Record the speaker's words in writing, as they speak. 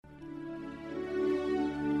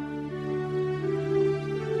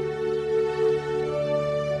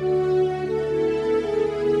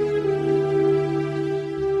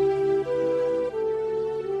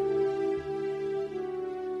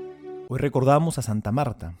Hoy recordamos a Santa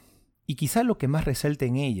Marta, y quizá lo que más resalta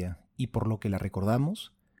en ella, y por lo que la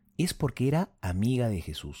recordamos, es porque era amiga de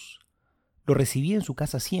Jesús. Lo recibía en su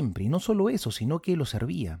casa siempre, y no solo eso, sino que lo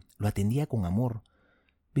servía, lo atendía con amor.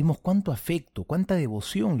 Vemos cuánto afecto, cuánta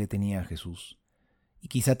devoción le tenía a Jesús. Y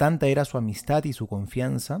quizá tanta era su amistad y su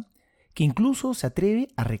confianza, que incluso se atreve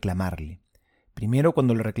a reclamarle. Primero,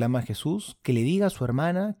 cuando le reclama a Jesús, que le diga a su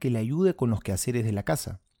hermana que le ayude con los quehaceres de la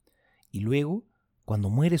casa. Y luego, cuando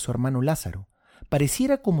muere su hermano Lázaro,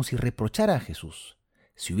 pareciera como si reprochara a Jesús.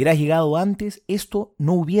 Si hubieras llegado antes, esto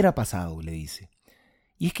no hubiera pasado, le dice.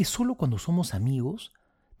 Y es que solo cuando somos amigos,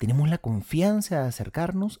 tenemos la confianza de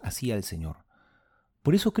acercarnos así al Señor.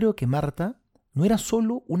 Por eso creo que Marta no era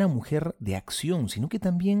solo una mujer de acción, sino que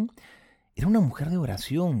también era una mujer de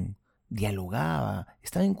oración, dialogaba,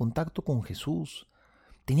 estaba en contacto con Jesús,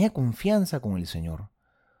 tenía confianza con el Señor.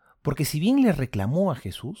 Porque si bien le reclamó a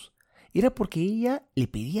Jesús, era porque ella le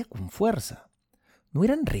pedía con fuerza. No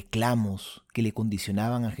eran reclamos que le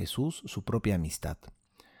condicionaban a Jesús su propia amistad.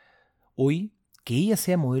 Hoy, que ella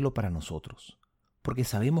sea modelo para nosotros, porque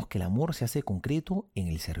sabemos que el amor se hace concreto en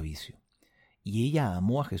el servicio. Y ella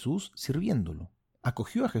amó a Jesús sirviéndolo,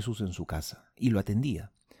 acogió a Jesús en su casa y lo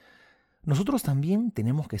atendía. Nosotros también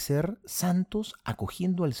tenemos que ser santos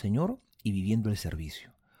acogiendo al Señor y viviendo el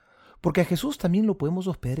servicio. Porque a Jesús también lo podemos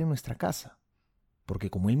hospedar en nuestra casa. Porque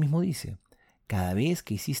como Él mismo dice, cada vez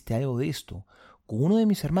que hiciste algo de esto, con uno de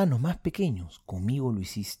mis hermanos más pequeños, conmigo lo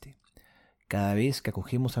hiciste. Cada vez que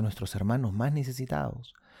acogemos a nuestros hermanos más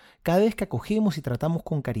necesitados, cada vez que acogemos y tratamos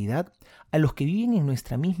con caridad a los que viven en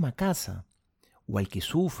nuestra misma casa, o al que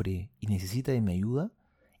sufre y necesita de mi ayuda,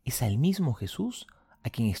 es al mismo Jesús a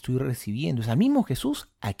quien estoy recibiendo, es al mismo Jesús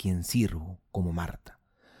a quien sirvo, como Marta.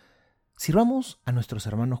 Sirvamos a nuestros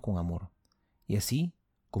hermanos con amor, y así,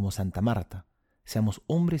 como Santa Marta, seamos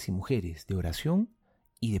hombres y mujeres de oración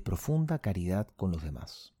y de profunda caridad con los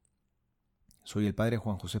demás. Soy el Padre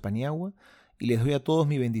Juan José Paniagua, y les doy a todos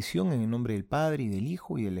mi bendición en el nombre del Padre, y del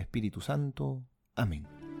Hijo, y del Espíritu Santo.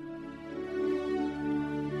 Amén.